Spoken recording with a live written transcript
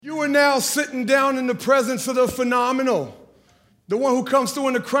You are now sitting down in the presence of the phenomenal, the one who comes through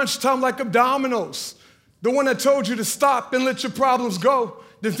in the crunch time like abdominals, the one that told you to stop and let your problems go,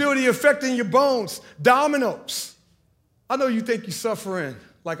 to feel the effect in your bones, dominoes. I know you think you're suffering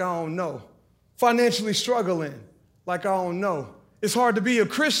like I don't know, financially struggling like I don't know. It's hard to be a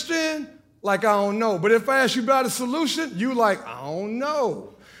Christian like I don't know, but if I ask you about a solution, you like, I don't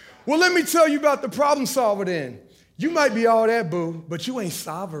know. Well, let me tell you about the problem solver then. You might be all that, boo, but you ain't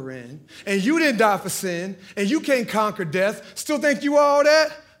sovereign, and you didn't die for sin, and you can't conquer death. Still think you all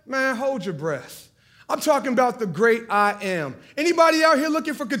that? Man, hold your breath. I'm talking about the great I am. Anybody out here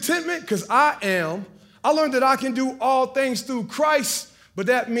looking for contentment? Because I am. I learned that I can do all things through Christ, but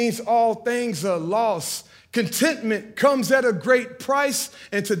that means all things are lost. Contentment comes at a great price,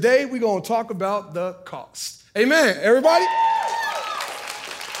 and today we're going to talk about the cost. Amen, everybody?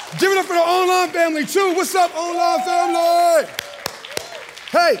 Give it up for the online family, too. What's up, online family?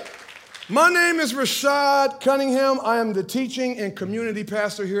 Hey, my name is Rashad Cunningham. I am the teaching and community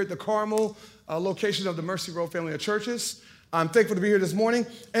pastor here at the Carmel location of the Mercy Road family of churches. I'm thankful to be here this morning.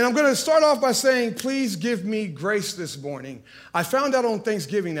 And I'm going to start off by saying, please give me grace this morning. I found out on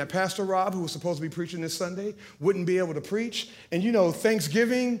Thanksgiving that Pastor Rob, who was supposed to be preaching this Sunday, wouldn't be able to preach. And you know,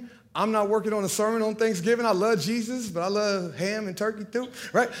 Thanksgiving, I'm not working on a sermon on Thanksgiving. I love Jesus, but I love ham and turkey too,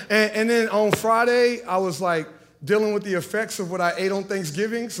 right? And then on Friday, I was like dealing with the effects of what I ate on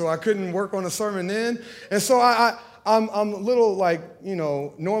Thanksgiving, so I couldn't work on a sermon then. And so I'm a little like, you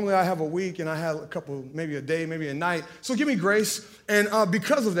know, normally I have a week and I have a couple, maybe a day, maybe a night. So give me grace. And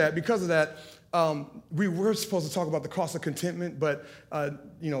because of that, we were supposed to talk about the cost of contentment, but,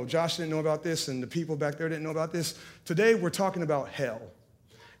 you know, Josh didn't know about this and the people back there didn't know about this. Today, we're talking about hell.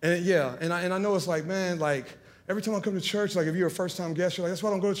 And yeah, and I know it's like, man, like every time I come to church, like if you're a first-time guest, you're like, that's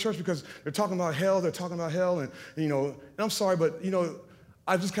why I don't go to church, because they're talking about hell, and you know, and I'm sorry, but you know,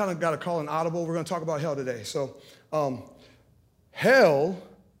 I just kind of got to call an audible. We're going to talk about hell today. So, hell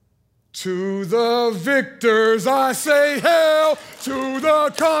to the victors, I say, hell to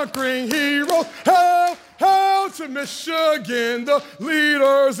the conquering heroes, hell to Michigan, the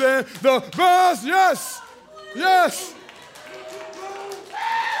leaders and the best, yes.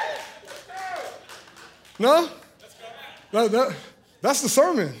 No? That's the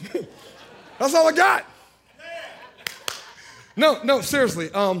sermon. That's all I got. No, seriously.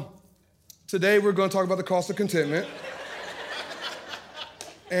 Today we're going to talk about the cost of contentment.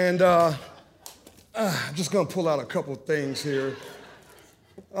 And I'm just going to pull out a couple things here.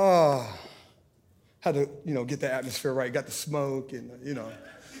 Had to, you know, get the atmosphere right, got the smoke and, you know.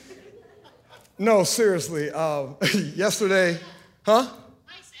 No, seriously. Yesterday, huh?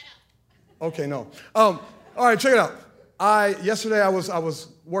 Okay, no. All right, check it out. Yesterday I was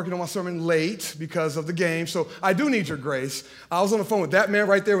working on my sermon late because of the game, so I do need your grace. I was on the phone with that man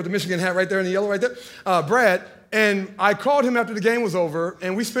right there with the Michigan hat right there and the yellow right there, Brad, and I called him after the game was over,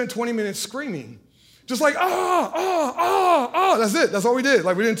 and we spent 20 minutes screaming. Just like, that's it. That's all we did.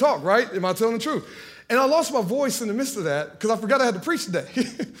 Like, we didn't talk, right? Am I telling the truth? And I lost my voice in the midst of that because I forgot I had to preach today.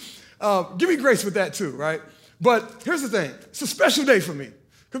 Give me grace with that too, right? But here's the thing. It's a special day for me.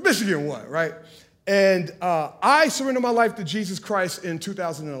 Because Michigan won, right? And I surrendered my life to Jesus Christ in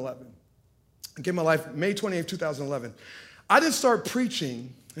 2011. I gave my life May 28th, 2011. I didn't start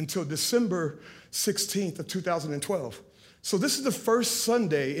preaching until December 16th of 2012. So this is the first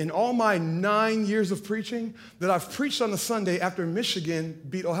Sunday in all my 9 years of preaching that I've preached on a Sunday after Michigan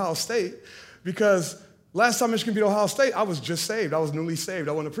beat Ohio State, because last time Michigan beat Ohio State, I was just saved. I was newly saved.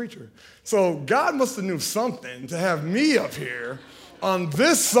 I wasn't a preacher. So God must have knew something to have me up here on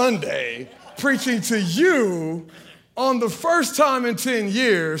this Sunday, preaching to you on the first time in 10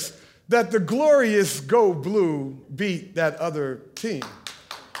 years that the glorious Go Blue beat that other team.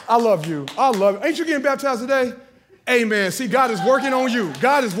 I love you. Ain't you getting baptized today? Amen. See, God is working on you.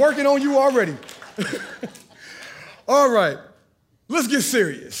 God is working on you already. All right, let's get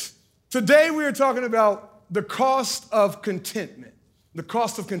serious. Today we are talking about the cost of contentment. The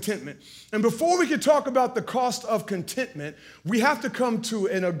cost of contentment. And before we can talk about the cost of contentment, we have to come to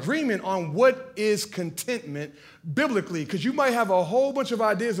an agreement on what is contentment biblically, because you might have a whole bunch of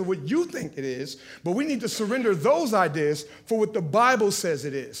ideas of what you think it is, but we need to surrender those ideas for what the Bible says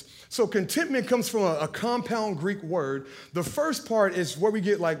it is. So contentment comes from a compound Greek word. The first part is where we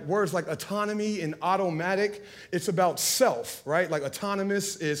get like words like autonomy and automatic. It's about self, right? Like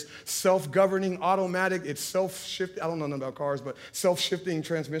autonomous is self-governing, automatic, it's self-shifting. I don't know nothing about cars, but self-shifting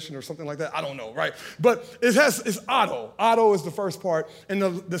transmission or something like that. I don't know, right? But it's auto. Auto is the first part. And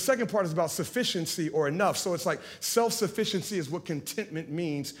the second part is about sufficiency or enough. So it's like self-sufficiency is what contentment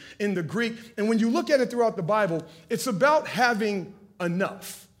means in the Greek. And when you look at it throughout the Bible, it's about having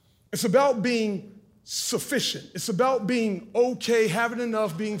enough. It's about being sufficient. It's about being okay, having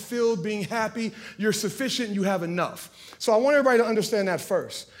enough, being filled, being happy. You're sufficient, you have enough. So I want everybody to understand that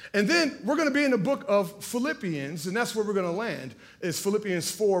first. And then we're going to be in the book of Philippians, and that's where we're going to land, is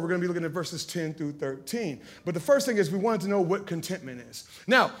Philippians 4. We're going to be looking at verses 10 through 13. But the first thing is we wanted to know what contentment is.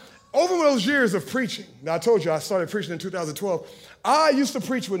 Now, over those years of preaching, now I told you I started preaching in 2012, I used to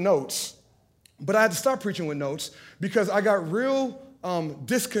preach with notes, but I had to stop preaching with notes because I got real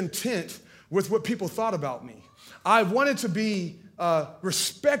discontent with what people thought about me. I wanted to be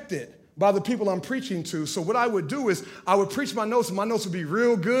respected by the people I'm preaching to. So what I would do is I would preach my notes, and my notes would be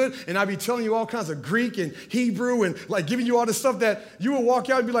real good, and I'd be telling you all kinds of Greek and Hebrew and like giving you all this stuff that you would walk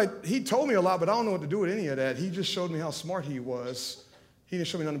out and be like, he told me a lot, but I don't know what to do with any of that. He just showed me how smart he was. He didn't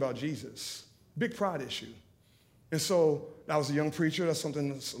show me nothing about Jesus. Big pride issue. And so I was a young preacher. That's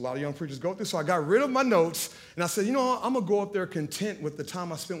something a lot of young preachers go through. So I got rid of my notes, and I said, you know what? I'm going to go up there content with the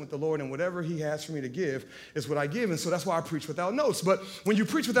time I spent with the Lord, and whatever he has for me to give is what I give. And so that's why I preach without notes. But when you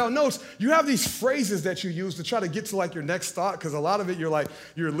preach without notes, you have these phrases that you use to try to get to like your next thought, because a lot of it you're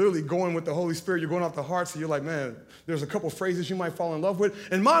literally going with the Holy Spirit. You're going off the heart, so you're like, man, there's a couple phrases you might fall in love with.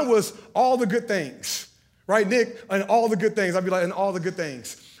 And mine was all the good things, right, Nick? And all the good things. I'd be like, and all the good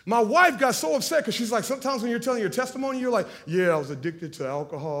things. My wife got so upset because she's like, sometimes when you're telling your testimony, you're like, yeah, I was addicted to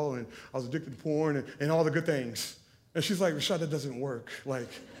alcohol and I was addicted to porn and all the good things. And she's like, Rashad, that doesn't work. Like,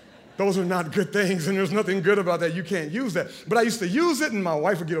 those are not good things, and there's nothing good about that. You can't use that. But I used to use it, and my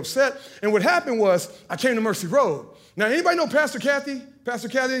wife would get upset. And what happened was I came to Mercy Road. Now, anybody know Pastor Kathy? Pastor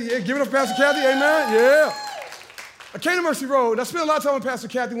Kathy? Yeah, give it up for Pastor Kathy. Amen? Yeah. I came to Mercy Road, and I spent a lot of time with Pastor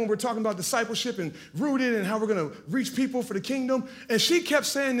Kathy when we're talking about discipleship and rooted and how we're going to reach people for the kingdom. And she kept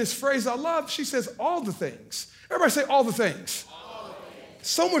saying this phrase I love. She says, all the things. Everybody say all the things. All the things.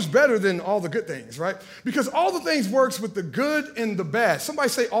 So much better than all the good things, right? Because all the things works with the good and the bad. Somebody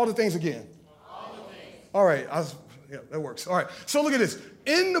say all the things again. All the things. All right. Yeah, that works. All right. So look at this.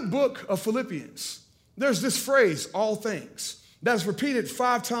 In the book of Philippians, there's this phrase, all things. That's repeated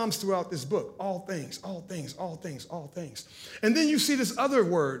 5 times throughout this book. All things, all things, all things, all things. And then you see this other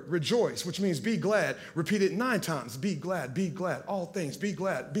word, rejoice, which means be glad, repeated 9 times. Be glad, all things, be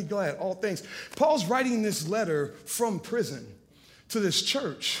glad, all things. Paul's writing this letter from prison to this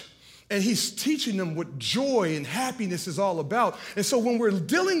church, and he's teaching them what joy and happiness is all about. And so when we're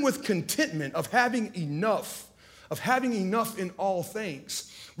dealing with contentment of having enough in all things,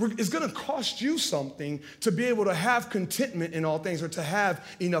 it's going to cost you something to be able to have contentment in all things or to have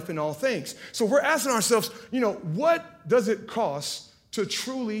enough in all things. So we're asking ourselves, what does it cost to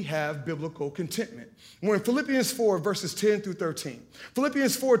truly have biblical contentment? We're in Philippians 4, verses 10 through 13.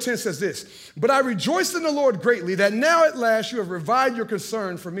 Philippians 4:10 says this, "But I rejoiced in the Lord greatly that now at last you have revived your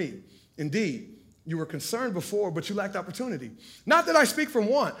concern for me. Indeed, you were concerned before, but you lacked opportunity. Not that I speak from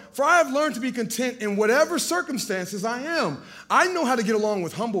want, for I have learned to be content in whatever circumstances I am. I know how to get along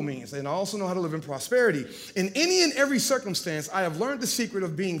with humble means, and I also know how to live in prosperity. In any and every circumstance, I have learned the secret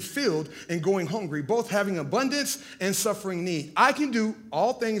of being filled and going hungry, both having abundance and suffering need. I can do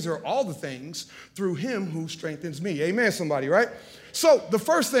all things or all the things through him who strengthens me." Amen, somebody, right? So the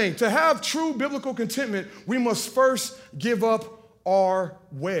first thing, to have true biblical contentment, we must first give up our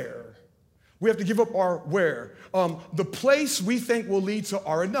where. We have to give up our where. The place we think will lead to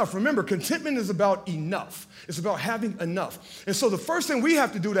our enough. Remember, contentment is about enough. It's about having enough. And so the first thing we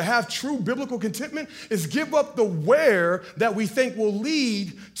have to do to have true biblical contentment is give up the where that we think will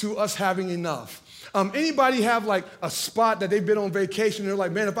lead to us having enough. Anybody have like a spot that they've been on vacation and they're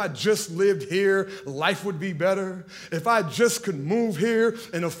like, man, if I just lived here, life would be better. If I just could move here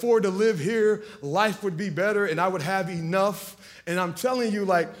and afford to live here, life would be better and I would have enough. And I'm telling you,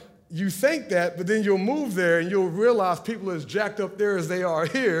 like, you think that, but then you'll move there and you'll realize people are as jacked up there as they are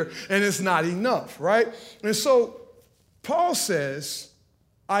here, and it's not enough, right? And so Paul says,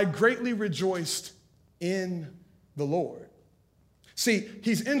 I greatly rejoiced in the Lord. See,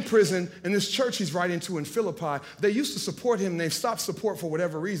 he's in prison, and this church he's writing to in Philippi, they used to support him, and they stopped support for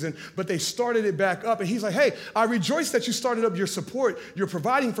whatever reason, but they started it back up, and he's like, hey, I rejoice that you started up your support, you're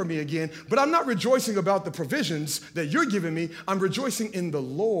providing for me again, but I'm not rejoicing about the provisions that you're giving me, I'm rejoicing in the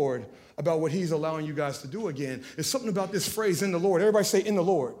Lord about what he's allowing you guys to do again. It's something about this phrase, in the Lord. Everybody say, in the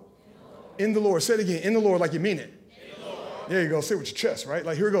Lord. In the Lord. Say it again, in the Lord, like you mean it. There you go, say it with your chest, right?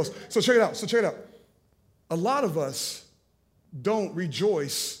 Like, here it goes. So check it out. A lot of us don't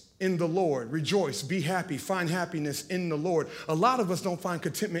rejoice in the Lord. Rejoice, be happy, find happiness in the Lord. A lot of us don't find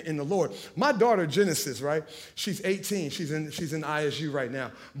contentment in the Lord. My daughter, Genesis, right? She's 18. She's in ISU right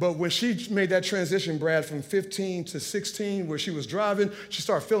now. But when she made that transition, Brad, from 15 to 16, where she was driving, she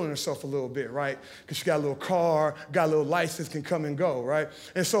started feeling herself a little bit, right? Because she got a little car, got a little license, can come and go, right?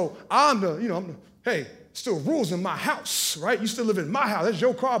 And so hey, still rules in my house, right? You still live in my house. That's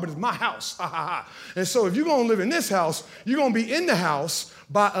your car, but it's my house. Ha, ha, ha. And so if you're going to live in this house, you're going to be in the house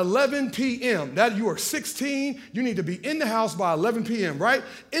by 11 p.m. That you are 16, you need to be in the house by 11 p.m., right?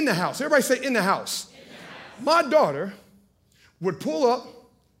 In the house. Everybody say in the house. In the house. My daughter would pull up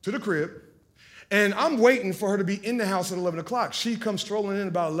to the crib, and I'm waiting for her to be in the house at 11 o'clock. She comes strolling in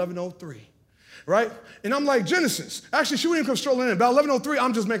about 11:03. Right? And I'm like, Genesis. Actually, she wouldn't even come strolling in. About 11:03,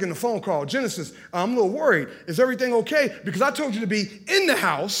 I'm just making the phone call. Genesis, I'm a little worried. Is everything okay? Because I told you to be in the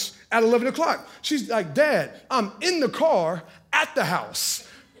house at 11 o'clock. She's like, Dad, I'm in the car at the house.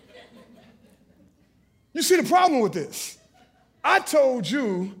 You see the problem with this? I told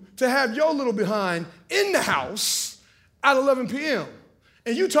you to have your little behind in the house at 11 p.m.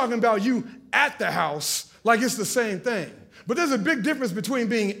 And you talking about you at the house like it's the same thing. But there's a big difference between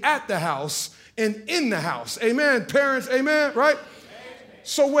being at the house and in the house. Amen, parents, amen, right? Amen.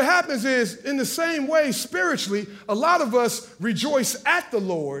 So what happens is, in the same way, spiritually, a lot of us rejoice at the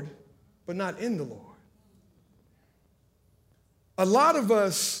Lord, but not in the Lord. A lot of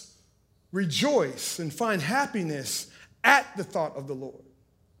us rejoice and find happiness at the thought of the Lord,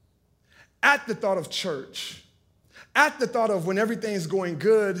 at the thought of church, at the thought of when everything's going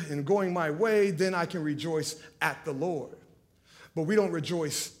good and going my way, then I can rejoice at the Lord. But we don't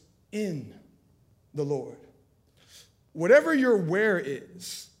rejoice in the Lord. Whatever your where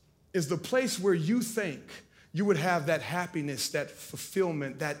is the place where you think you would have that happiness, that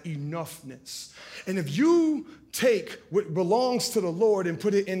fulfillment, that enoughness. And if you take what belongs to the Lord and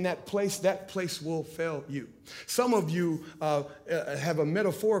put it in that place will fail you. Some of you have a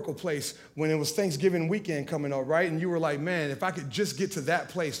metaphorical place when it was Thanksgiving weekend coming up, right? And you were like, man, if I could just get to that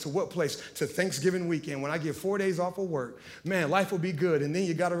place. To what place? To Thanksgiving weekend. When I get 4 days off of work, man, life will be good. And then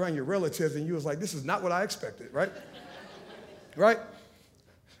you got around your relatives and you was like, this is not what I expected, right? Right?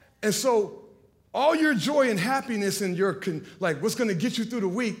 And so all your joy and happiness and your, what's going to get you through the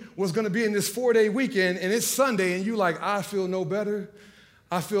week was going to be in this 4-day weekend, and it's Sunday, and you like, I feel no better.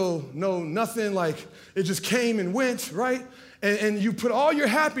 I feel nothing, like it just came and went, right? And you put all your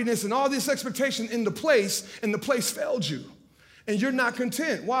happiness and all this expectation in the place, and the place failed you. And you're not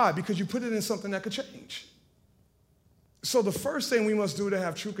content. Why? Because you put it in something that could change. So the first thing we must do to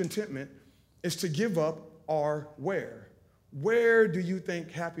have true contentment is to give up our where. Where do you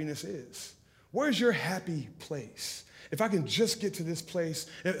think happiness is? Where's your happy place? If I can just get to this place.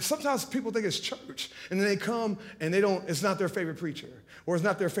 And sometimes people think it's church, and then they come and it's not their favorite preacher, or it's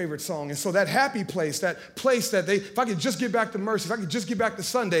not their favorite song. And so that happy place that if I could just get back to mercy, if I could just get back to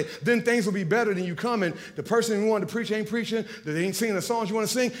Sunday, then things will be better. Than you come and the person who wanted to preach ain't preaching, they ain't singing the songs you want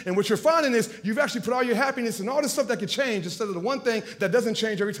to sing. And what you're finding is you've actually put all your happiness and all this stuff that could change instead of the one thing that doesn't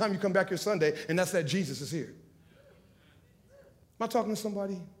change every time you come back here Sunday, and that's that Jesus is here. Am I talking to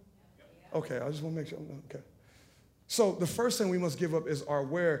somebody? Okay, I just want to make sure. Okay. So the first thing we must give up is our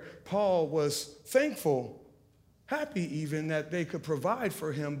where. Paul was thankful, happy even, that they could provide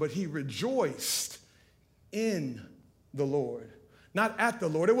for him, but he rejoiced in the Lord, not at the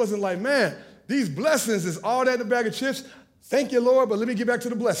Lord. It wasn't like, man, these blessings is all that in a bag of chips. Thank you, Lord, but let me get back to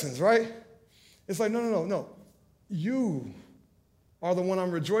the blessings, right? It's like, no. You are the one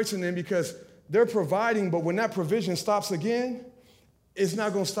I'm rejoicing in because they're providing, but when that provision stops again, it's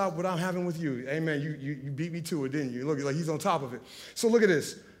not going to stop what I'm having with you. Amen. You beat me to it, didn't you? Look, like he's on top of it. So look at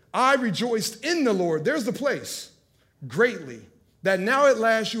this. I rejoiced in the Lord. There's the place. Greatly. That now at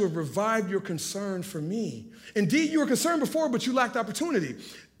last you have revived your concern for me. Indeed, you were concerned before, but you lacked opportunity.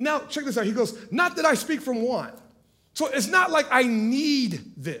 Now, check this out. He goes, not that I speak from want. So it's not like I need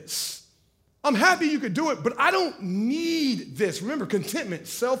this. I'm happy you could do it, but I don't need this. Remember, contentment,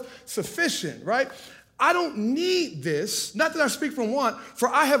 self-sufficient, right? I don't need this, not that I speak from want, for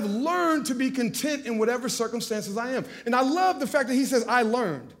I have learned to be content in whatever circumstances I am. And I love the fact that he says, I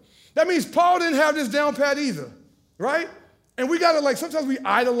learned. That means Paul didn't have this down pat either, right? And we got to sometimes we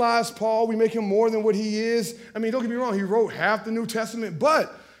idolize Paul. We make him more than what he is. I mean, don't get me wrong. He wrote half the New Testament,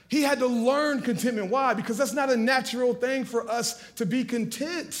 but he had to learn contentment. Why? Because that's not a natural thing for us to be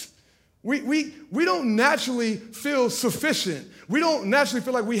content. We don't naturally feel sufficient. We don't naturally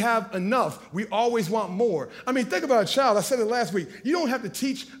feel like we have enough. We always want more. I mean, think about a child. I said it last week. You don't have to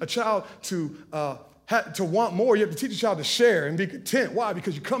teach a child to to want more, you have to teach a child to share and be content. Why?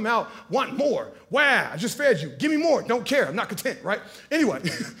 Because you come out, want more. Wow, I just fed you. Give me more. Don't care. I'm not content, right? Anyway,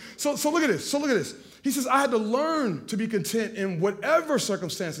 so look at this. He says, I had to learn to be content in whatever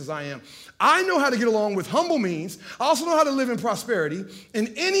circumstances I am. I know how to get along with humble means. I also know how to live in prosperity.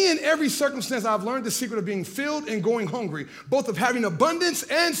 In any and every circumstance, I've learned the secret of being filled and going hungry, both of having abundance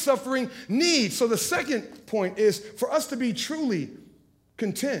and suffering need. So the second point is for us to be truly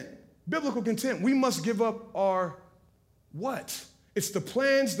content, biblical content, we must give up our what? It's the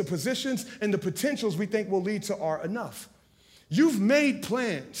plans, the positions, and the potentials we think will lead to our enough. You've made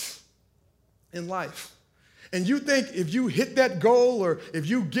plans in life. And you think if you hit that goal or if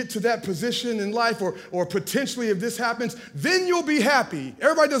you get to that position in life or potentially if this happens, then you'll be happy.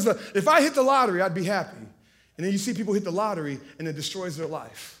 Everybody does if I hit the lottery, I'd be happy. And then you see people hit the lottery and it destroys their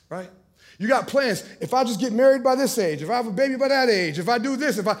life, right? You got plans. If I just get married by this age, if I have a baby by that age, if I do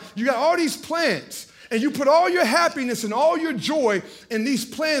this, you got all these plans. And you put all your happiness and all your joy in these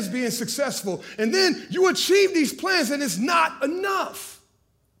plans being successful. And then you achieve these plans and it's not enough.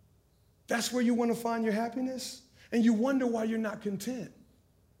 That's where you want to find your happiness, and you wonder why you're not content.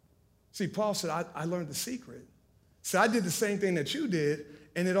 See, Paul said, I learned the secret. See, I did the same thing that you did,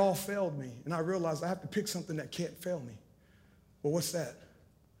 and it all failed me. And I realized I have to pick something that can't fail me. Well, what's that?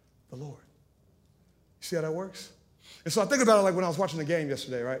 The Lord. You see how that works? And so I think about it like when I was watching the game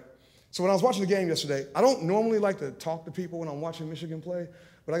yesterday, right? So when I was watching the game yesterday, I don't normally like to talk to people when I'm watching Michigan play,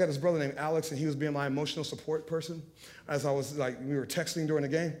 but I got this brother named Alex, and he was being my emotional support person as I was we were texting during the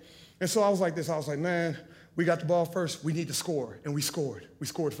game. And so I was like this, man, we got the ball first, we need to score. And we scored. We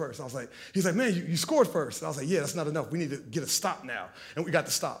scored first. He's like, man, you scored first. And I was like, yeah, that's not enough. We need to get a stop now. And we got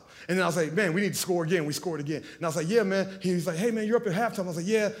the stop. And then I was like, man, we need to score again. We scored again. And I was like, yeah, man. He's like, hey, man, you're up at halftime. I was like,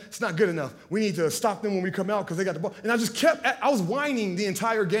 yeah, it's not good enough. We need to stop them when we come out because they got the ball. And I was whining the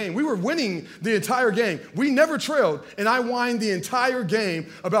entire game. We were winning the entire game. We never trailed. And I whined the entire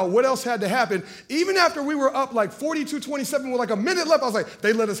game about what else had to happen. Even after we were up like 42-27 with like a minute left, I was like,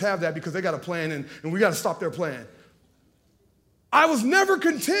 they let us have that because they got a plan and we got to stop their plan. I was never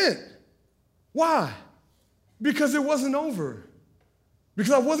content. Why? Because it wasn't over.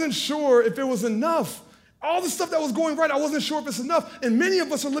 Because I wasn't sure if it was enough. All the stuff that was going right, I wasn't sure if it's enough. And many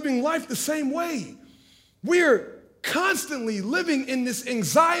of us are living life the same way. We're constantly living in this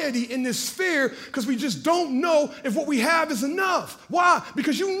anxiety, in this fear, because we just don't know if what we have is enough. Why?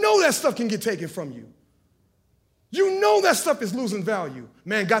 Because you know that stuff can get taken from you. You know that stuff is losing value.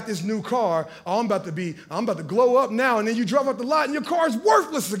 Man, got this new car. Oh, I'm about to glow up now. And then you drive out the lot and your car is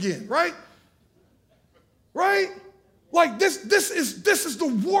worthless again, right? Right? Like this is the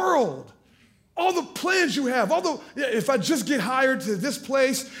world. All the plans you have, if I just get hired to this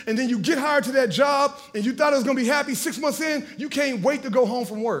place and then you get hired to that job and you thought it was gonna be happy 6 months in, you can't wait to go home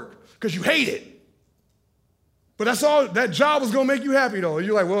from work because you hate it. But that's all, that job was gonna make you happy though.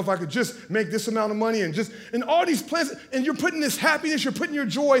 You're like, well, if I could just make this amount of money and all these plans, and you're putting this happiness, you're putting your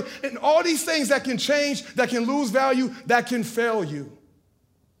joy in all these things that can change, that can lose value, that can fail you.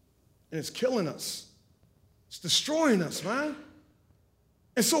 And it's killing us. It's destroying us, man.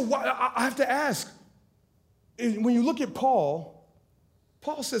 And so I have to ask, when you look at Paul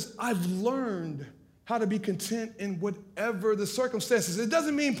says, I've learned how to be content in whatever the circumstances. It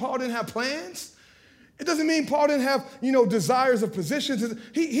doesn't mean Paul didn't have plans. It doesn't mean Paul didn't have, desires of positions.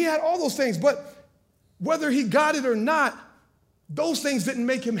 He had all those things, but whether he got it or not, those things didn't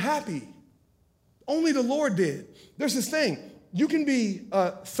make him happy. Only the Lord did. There's this thing. You can be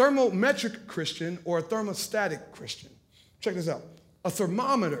a thermometric Christian or a thermostatic Christian. Check this out. A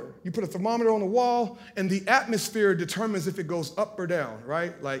thermometer, you put a thermometer on the wall and the atmosphere determines if it goes up or down,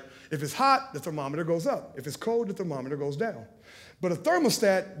 right? Like if it's hot, the thermometer goes up. If it's cold, the thermometer goes down. But a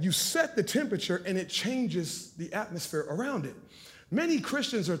thermostat, you set the temperature and it changes the atmosphere around it. Many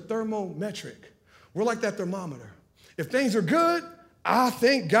Christians are thermometric. We're like that thermometer. If things are good, I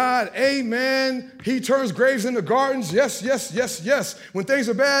thank God, amen. He turns graves into gardens. Yes, yes, yes, yes. When things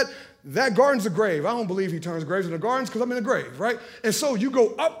are bad, that garden's a grave. I don't believe he turns graves into gardens because I'm in a grave, right? And so you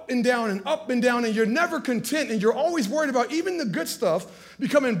go up and down and you're never content and you're always worried about even the good stuff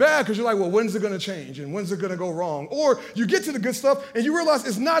becoming bad because you're like, well, when's it going to change and when's it going to go wrong? Or you get to the good stuff and you realize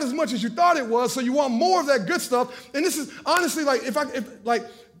it's not as much as you thought it was, so you want more of that good stuff. And this is honestly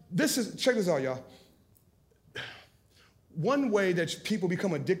check this out, y'all. One way that people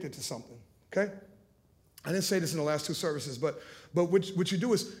become addicted to something, okay? I didn't say this in the last two services, but what you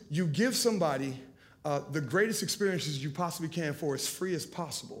do is you give somebody the greatest experiences you possibly can for as free as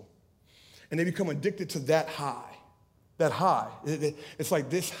possible. And they become addicted to that high. That high. It's like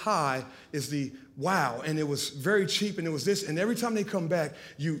this high is the wow, and it was very cheap, and it was this. And every time they come back,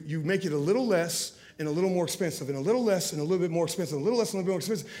 you make it a little less and a little more expensive, and a little less, and a little bit more expensive, and a little less, and a little bit more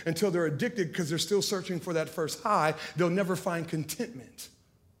expensive, until they're addicted because they're still searching for that first high. They'll never find contentment.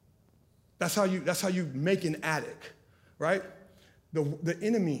 That's how you make an addict, right? The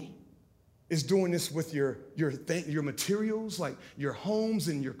enemy is doing this with your materials, like your homes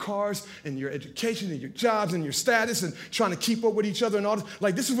and your cars and your education and your jobs and your status, and trying to keep up with each other and all this.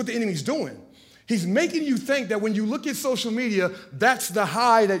 Like, this is what the enemy's doing. He's making you think that when you look at social media, that's the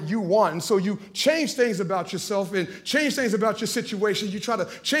high that you want. And so you change things about yourself and change things about your situation. You try to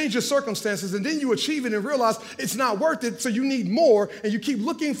change your circumstances, and then you achieve it and realize it's not worth it, so you need more, and you keep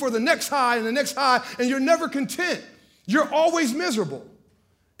looking for the next high and the next high, and you're never content. You're always miserable.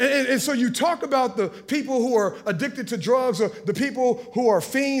 And so you talk about the people who are addicted to drugs, or the people who are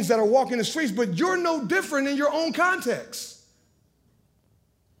fiends that are walking the streets, but you're no different in your own context.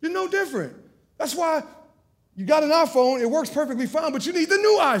 You're no different. That's why you got an iPhone, it works perfectly fine, but you need the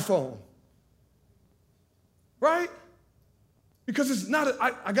new iPhone, right? Because it's not,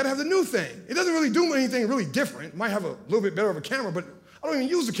 I got to have the new thing. It doesn't really do anything really different. It might have a little bit better of a camera, but I don't even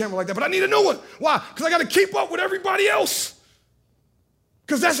use the camera like that, but I need a new one. Why? Because I got to keep up with everybody else.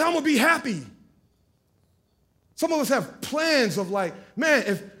 Because that's how I'm going to be happy. Some of us have plans of like, man,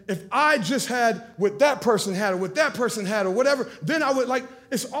 if I just had what that person had or what that person had or whatever, then I would like,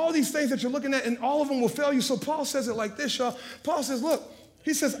 it's all these things that you're looking at, and all of them will fail you. So Paul says it like this, y'all. Paul says, look,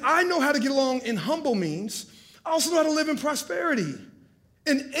 he says, I know how to get along in humble means. I also know how to live in prosperity.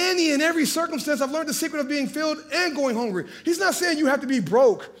 In any and every circumstance, I've learned the secret of being filled and going hungry. He's not saying you have to be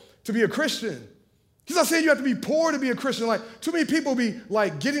broke to be a Christian. He's not saying you have to be poor to be a Christian. Like, too many people be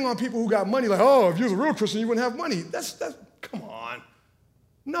like getting on people who got money, like, oh, if you was a real Christian, you wouldn't have money. That's come on.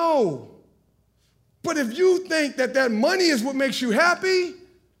 No. But if you think that money is what makes you happy,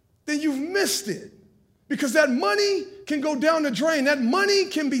 then you've missed it. Because that money can go down the drain. That money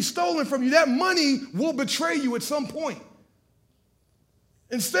can be stolen from you. That money will betray you at some point.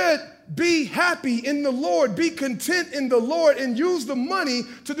 Instead, be happy in the Lord, be content in the Lord, and use the money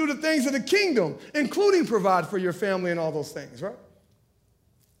to do the things of the kingdom, including provide for your family and all those things, right?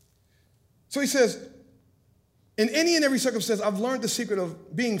 So he says, in any and every circumstance, I've learned the secret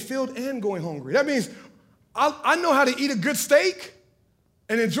of being filled and going hungry. That means I know how to eat a good steak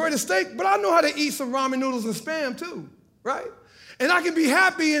and enjoy the steak, but I know how to eat some ramen noodles and Spam too, right? And I can be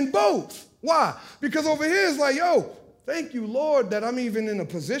happy in both. Why? Because over here it's like, yo, thank you, Lord, that I'm even in a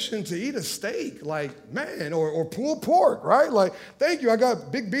position to eat a steak, like, man, or pulled pork, right? Like, thank you, I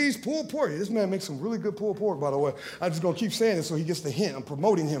got Big B's pulled pork. This man makes some really good pulled pork, by the way. I'm just gonna keep saying it so he gets the hint. I'm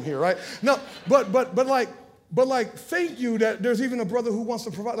promoting him here, right? No, but like, thank you that there's even a brother who wants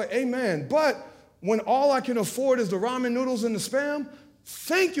to provide, like, amen. But when all I can afford is the ramen noodles and the Spam,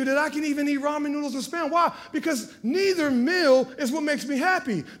 thank you that I can even eat ramen noodles and Spam. Why? Because neither meal is what makes me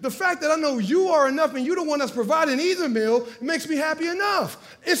happy. The fact that I know you are enough and you're the one that's providing either meal makes me happy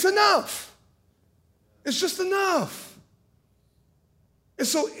enough. It's enough. It's just enough. And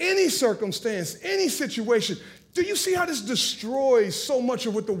so any circumstance, any situation, do you see how this destroys so much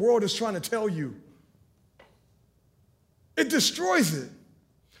of what the world is trying to tell you? It destroys it.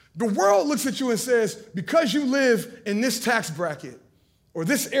 The world looks at you and says, because you live in this tax bracket, or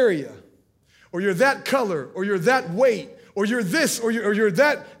this area, or you're that color, or you're that weight, or you're this, or you're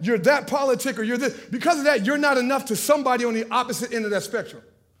that politic, or you're this. Because of that, you're not enough to somebody on the opposite end of that spectrum.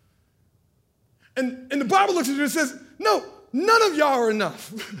 And the Bible looks at you and says, no, none of y'all are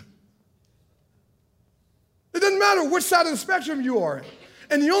enough. It doesn't matter which side of the spectrum you are in.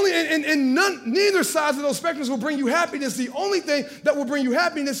 And neither sides of those spectrums will bring you happiness. The only thing that will bring you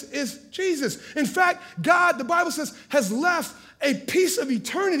happiness is Jesus. In fact, God, the Bible says, has left a piece of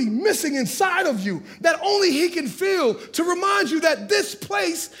eternity missing inside of you that only he can feel to remind you that this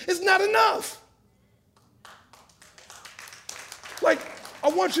place is not enough. Like, I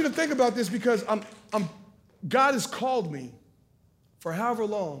want you to think about this because God has called me for however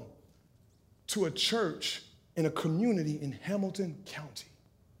long to a church in a community in Hamilton County.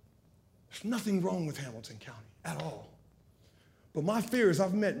 There's nothing wrong with Hamilton County at all. But my fear is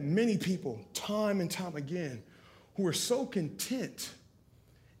I've met many people time and time again who are so content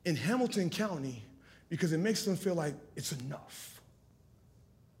in Hamilton County because it makes them feel like it's enough.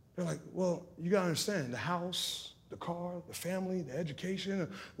 They're like, well, you gotta understand, the house, the car, the family, the education,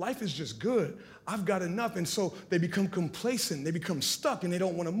 life is just good. I've got enough. And so they become complacent, they become stuck, and they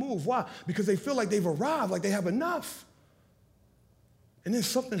don't wanna move. Why? Because they feel like they've arrived, like they have enough. And then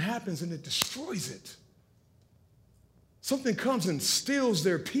something happens and it destroys it. Something comes and steals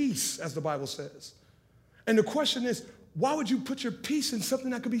their peace, as the Bible says. And the question is, why would you put your peace in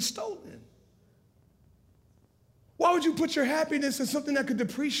something that could be stolen? Why would you put your happiness in something that could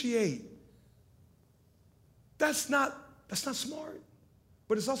depreciate? That's not smart,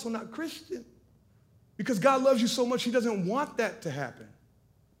 but it's also not Christian. Because God loves you so much, he doesn't want that to happen.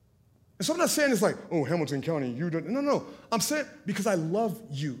 And so I'm not saying it's like, oh, Hamilton County, you don't. No. I'm saying because I love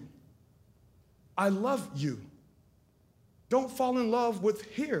you. I love you. Don't fall in love with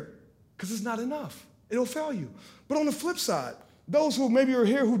here, because it's not enough. It'll fail you. But on the flip side, those who maybe are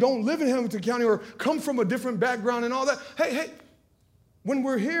here who don't live in Hamilton County or come from a different background and all that, hey, when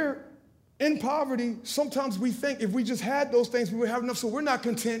we're here in poverty, sometimes we think if we just had those things, we would have enough, so we're not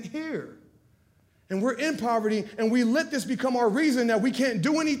content here. And we're in poverty, and we let this become our reason that we can't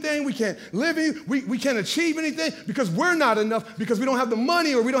do anything, we can't live, we can't achieve anything because we're not enough, because we don't have the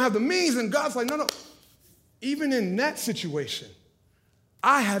money or we don't have the means. And God's like, no. Even in that situation,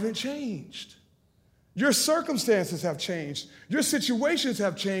 I haven't changed. Your circumstances have changed. Your situations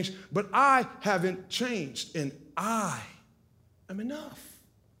have changed, but I haven't changed. And I am enough.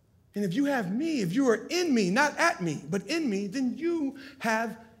 And if you have me, if you are in me, not at me, but in me, then you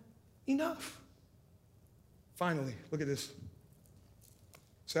have enough. Finally, look at this.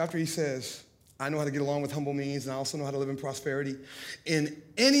 So after he says, I know how to get along with humble means, and I also know how to live in prosperity. In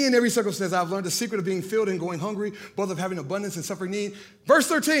any and every circumstance, I've learned the secret of being filled and going hungry, both of having abundance and suffering need. Verse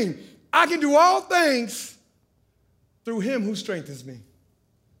 13, I can do all things through him who strengthens me.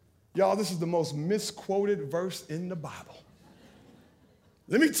 Y'all, this is the most misquoted verse in the Bible.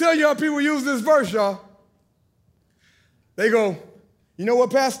 Let me tell you how people use this verse, y'all. They go, you know what,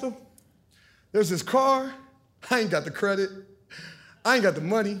 Pastor? There's this car. I ain't got the credit. I ain't got the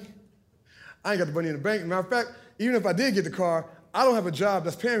money. I ain't got the money in the bank. Matter of fact, even if I did get the car, I don't have a job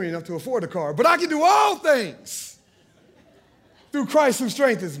that's paying me enough to afford the car. But I can do all things through Christ who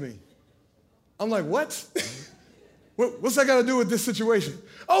strengthens me. I'm like, what? What's that got to do with this situation?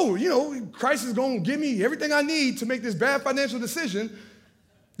 Oh, Christ is going to give me everything I need to make this bad financial decision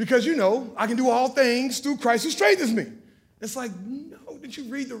because, I can do all things through Christ who strengthens me. It's like, no, did you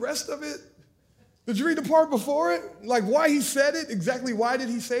read the rest of it? Did you read the part before it? Like why he said it? Exactly why did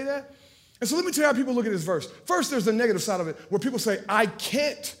he say that? And so let me tell you how people look at this verse. First, there's the negative side of it where people say, I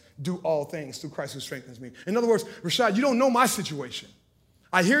can't do all things through Christ who strengthens me. In other words, Rashad, you don't know my situation.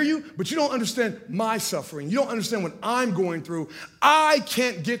 I hear you, but you don't understand my suffering. You don't understand what I'm going through. I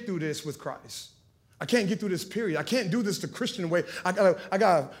can't get through this with Christ. I can't get through this period. I can't do this the Christian way. I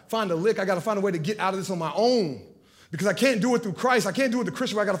gotta find a lick. I gotta find a way to get out of this on my own. Because I can't do it through Christ. I can't do it the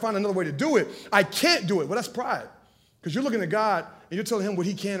Christian way. I got to find another way to do it. I can't do it. Well, that's pride. Because you're looking at God and you're telling him what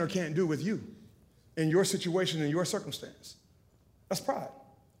he can or can't do with you in your situation, in your circumstance. That's pride.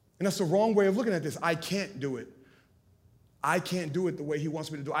 And that's the wrong way of looking at this. I can't do it. I can't do it the way he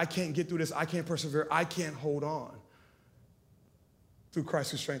wants me to do it. I can't get through this. I can't persevere. I can't hold on through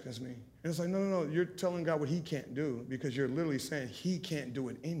Christ who strengthens me. And it's like, no. You're telling God what he can't do because you're literally saying he can't do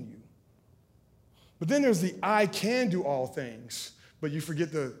it in you. But then there's the I can do all things, but you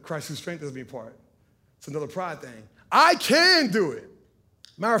forget the Christ who strengthens me part. It's another pride thing. I can do it.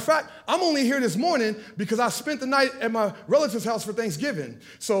 Matter of fact, I'm only here this morning because I spent the night at my relative's house for Thanksgiving.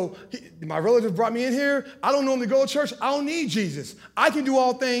 So my relative brought me in here. I don't normally go to church. I don't need Jesus. I can do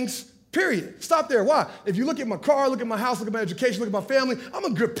all things, period. Stop there. Why? If you look at my car, look at my house, look at my education, look at my family, I'm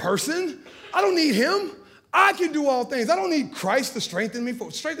a good person. I don't need him. I can do all things. I don't need Christ to strengthen me.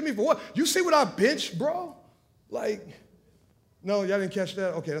 Strengthen me for what? You see what I bench, bro? Like, no, y'all didn't catch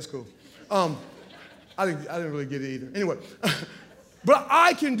that? Okay, that's cool. I didn't really get it either. Anyway, but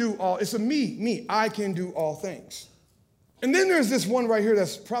I can do all, it's a me, I can do all things. And then there's this one right here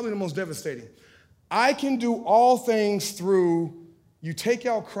that's probably the most devastating. I can do all things through, you take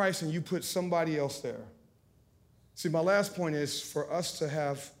out Christ and you put somebody else there. See, my last point is for us to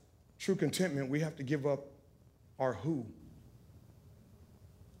have true contentment, we have to give up our who.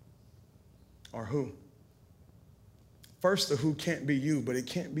 Our who. First, the who can't be you, but it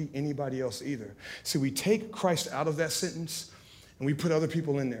can't be anybody else either. See, we take Christ out of that sentence and we put other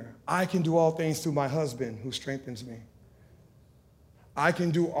people in there. I can do all things through my husband who strengthens me. I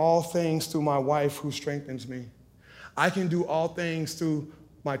can do all things through my wife who strengthens me. I can do all things through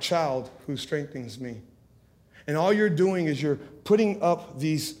my child who strengthens me. And all you're doing is you're putting up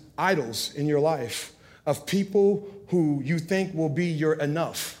these idols in your life of people who you think will be your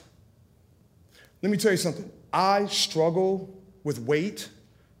enough. Let me tell you something. I struggle with weight.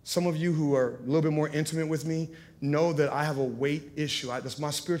 Some of you who are a little bit more intimate with me know that I have a weight issue. That's my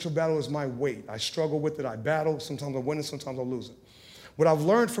spiritual battle is my weight. I struggle with it. I battle. Sometimes I win it. Sometimes I lose it. What I've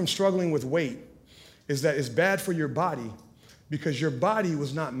learned from struggling with weight is that it's bad for your body because your body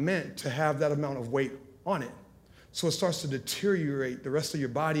was not meant to have that amount of weight on it. So it starts to deteriorate the rest of your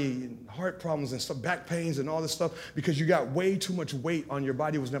body and heart problems and stuff, back pains and all this stuff because you got way too much weight on your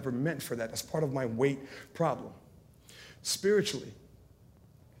body. It was never meant for that. That's part of my weight problem. Spiritually,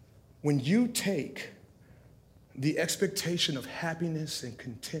 when you take the expectation of happiness and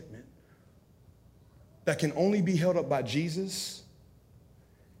contentment that can only be held up by Jesus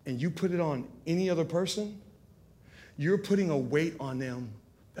and you put it on any other person, you're putting a weight on them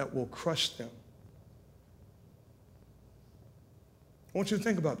that will crush them. I want you to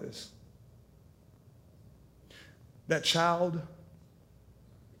think about this. That child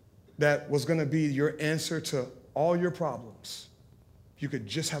that was going to be your answer to all your problems, you could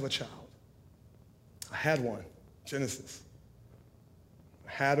just have a child. I had one, Genesis.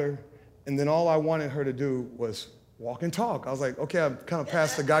 I had her, and then all I wanted her to do was walk and talk. I was like, okay, I'm kind of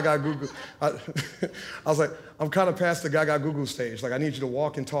past the gaga goo. I was like, I'm kind of past the gaga goo stage. Like, I need you to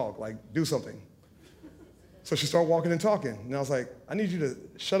walk and talk, like, do something. So she started walking and talking. And I was like, I need you to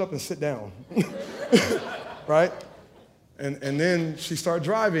shut up and sit down. Right? And then she started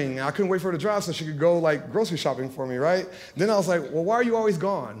driving. I couldn't wait for her to drive so she could go, like, grocery shopping for me, right? Then I was like, well, why are you always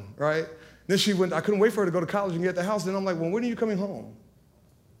gone, right? Then she went, I couldn't wait for her to go to college and get at the house. Then I'm like, well, when are you coming home?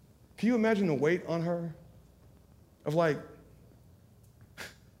 Can you imagine the weight on her of like,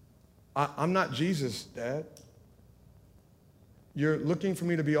 I'm not Jesus, Dad. You're looking for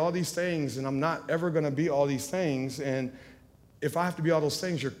me to be all these things, and I'm not ever going to be all these things. And if I have to be all those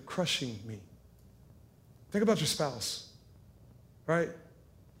things, you're crushing me. Think about your spouse, right?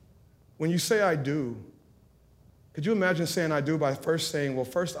 When you say I do, could you imagine saying I do by first saying, well,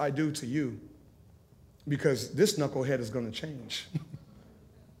 first I do to you, because this knucklehead is going to change.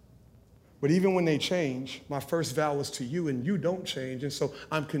 But even when they change, my first vow is to you, and you don't change. And so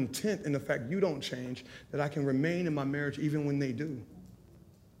I'm content in the fact you don't change, that I can remain in my marriage even when they do.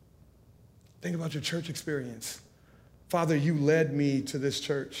 Think about your church experience. Father, you led me to this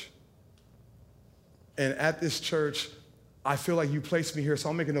church. And at this church, I feel like you placed me here, so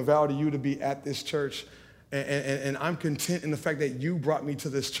I'm making a vow to you to be at this church. And I'm content in the fact that you brought me to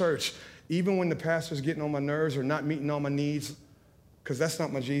this church. Even when the pastor's getting on my nerves or not meeting all my needs, because that's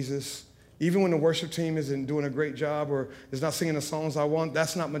not my Jesus. Even when the worship team isn't doing a great job or is not singing the songs I want,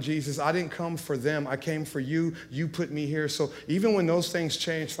 that's not my Jesus. I didn't come for them. I came for you. You put me here. So even when those things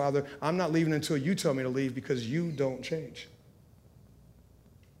change, Father, I'm not leaving until you tell me to leave, because you don't change.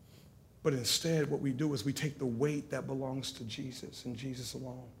 But instead, what we do is we take the weight that belongs to Jesus and Jesus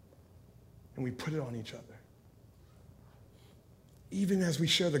alone, and we put it on each other. Even as we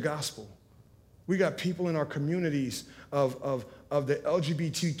share the gospel, we got people in our communities of the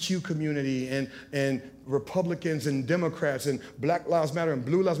LGBTQ community and Republicans and Democrats and Black Lives Matter and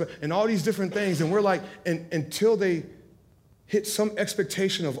Blue Lives Matter and all these different things. And we're like, until they hit some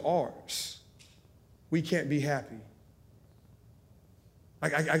expectation of ours, we can't be happy.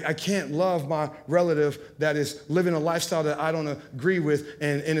 I can't love my relative that is living a lifestyle that I don't agree with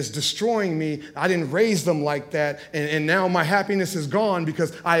and is destroying me. I didn't raise them like that, and now my happiness is gone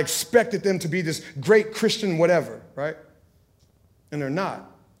because I expected them to be this great Christian whatever, right? And they're not.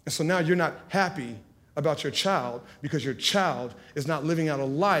 And so now you're not happy about your child because your child is not living out a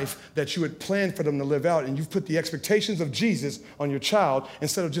life that you had planned for them to live out, and you've put the expectations of Jesus on your child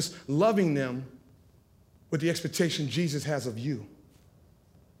instead of just loving them with the expectation Jesus has of you.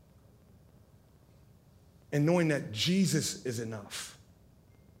 And knowing that Jesus is enough,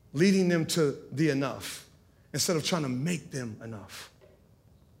 leading them to the enough instead of trying to make them enough.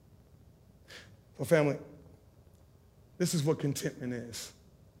 So family, this is what contentment is.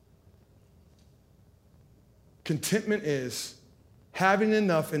 Contentment is having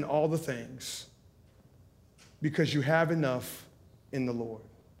enough in all the things because you have enough in the Lord.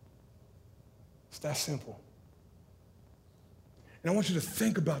 It's that simple. And I want you to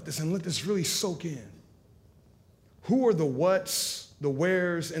think about this and let this really soak in. Who are the whats, the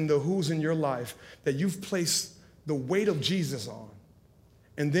wheres, and the who's in your life that you've placed the weight of Jesus on,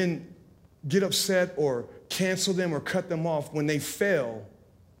 and then get upset or cancel them or cut them off when they fail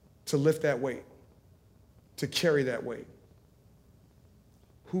to lift that weight, to carry that weight?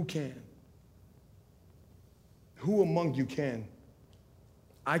 Who can? Who among you can?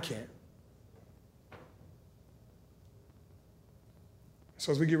 I can't.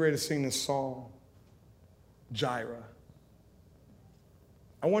 So as we get ready to sing this song, Jireh,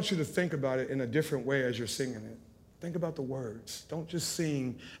 I want you to think about it in a different way as you're singing it. Think about the words. Don't just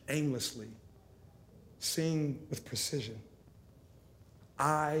sing aimlessly. Sing with precision.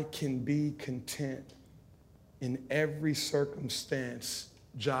 I can be content in every circumstance.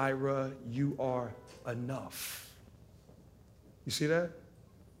 Jireh, you are enough. You see that?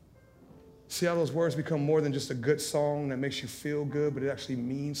 See how those words become more than just a good song that makes you feel good, but it actually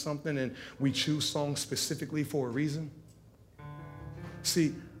means something, and we choose songs specifically for a reason?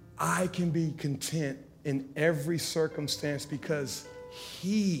 See, I can be content in every circumstance because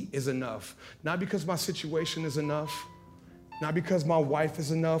he is enough. Not because my situation is enough, not because my wife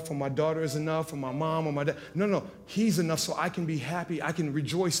is enough, or my daughter is enough, or my mom, or my dad. No, he's enough so I can be happy. I can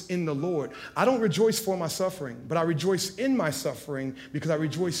rejoice in the Lord. I don't rejoice for my suffering, but I rejoice in my suffering because I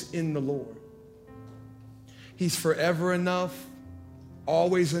rejoice in the Lord. He's forever enough,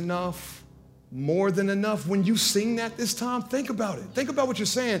 always enough, more than enough. When you sing that this time, think about it. Think about what you're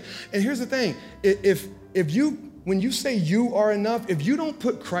saying. And here's the thing. When you say you are enough, if you don't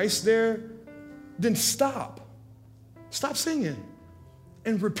put Christ there, then stop. Stop singing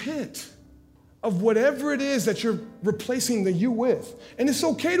and repent of whatever it is that you're replacing the you with. And it's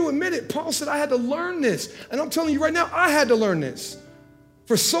okay to admit it. Paul said, I had to learn this. And I'm telling you right now, I had to learn this.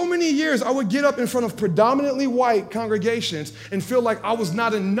 For so many years, I would get up in front of predominantly white congregations and feel like I was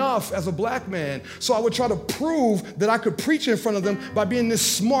not enough as a black man. So I would try to prove that I could preach in front of them by being this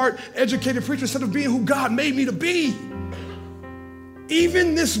smart, educated preacher instead of being who God made me to be.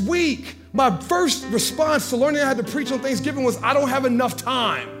 Even this week, my first response to learning I had to preach on Thanksgiving was, I don't have enough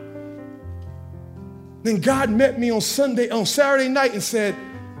time. Then God met me on Saturday night and said,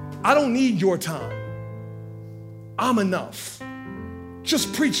 I don't need your time. I'm enough.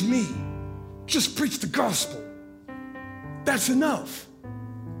 Just preach me. Just preach the gospel. That's enough.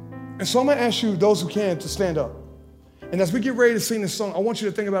 And so I'm going to ask you, those who can, to stand up. And as we get ready to sing this song, I want you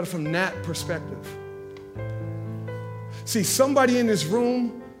to think about it from that perspective. See, somebody in this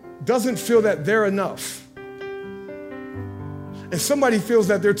room doesn't feel that they're enough. And somebody feels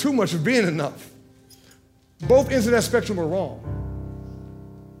that they're too much of being enough. Both ends of that spectrum are wrong.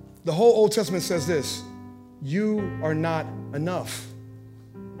 The whole Old Testament says this: you are not enough.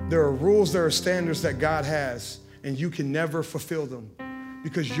 There are rules, there are standards that God has, and you can never fulfill them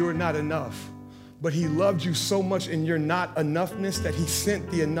because you're not enough. But he loved you so much in your not enoughness that he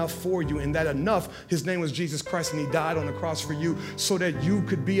sent the enough for you. And that enough, his name was Jesus Christ, and he died on the cross for you so that you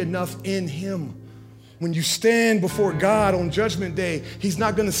could be enough in him. When you stand before God on Judgment Day, he's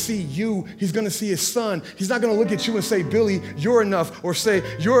not going to see you. He's going to see his son. He's not going to look at you and say, Billy, you're enough, or say,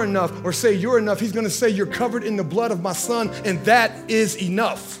 you're enough, or say, you're enough. He's going to say, you're covered in the blood of my son, and that is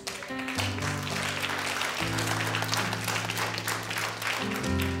enough.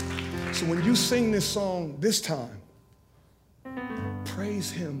 So when you sing this song this time, praise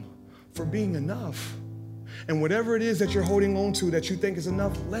him for being enough. And whatever it is that you're holding on to that you think is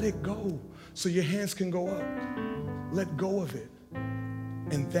enough, let it go so your hands can go up. Let go of it.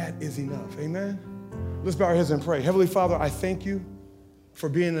 And that is enough. Amen? Let's bow our heads and pray. Heavenly Father, I thank you for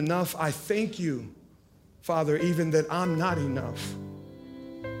being enough. I thank you, Father, even that I'm not enough.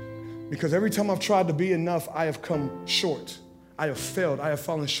 Because every time I've tried to be enough, I have come short. I have failed. I have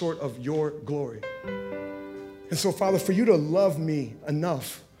fallen short of your glory. And so, Father, for you to love me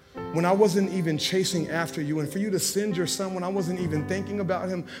enough when I wasn't even chasing after you, and for you to send your son when I wasn't even thinking about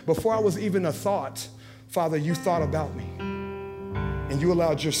him, before I was even a thought, Father, you thought about me. And you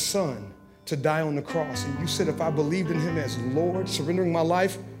allowed your son to die on the cross. And you said if I believed in him as Lord, surrendering my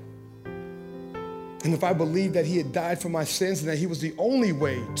life, and if I believed that he had died for my sins and that he was the only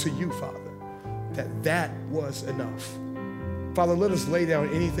way to you, Father, that was enough. Father, let us lay down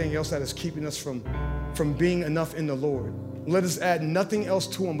anything else that is keeping us from being enough in the Lord. Let us add nothing else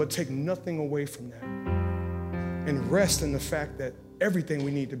to him, but take nothing away from that. And rest in the fact that everything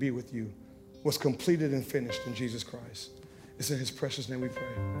we need to be with you was completed and finished in Jesus Christ. It's in his precious name we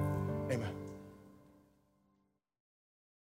pray. Amen.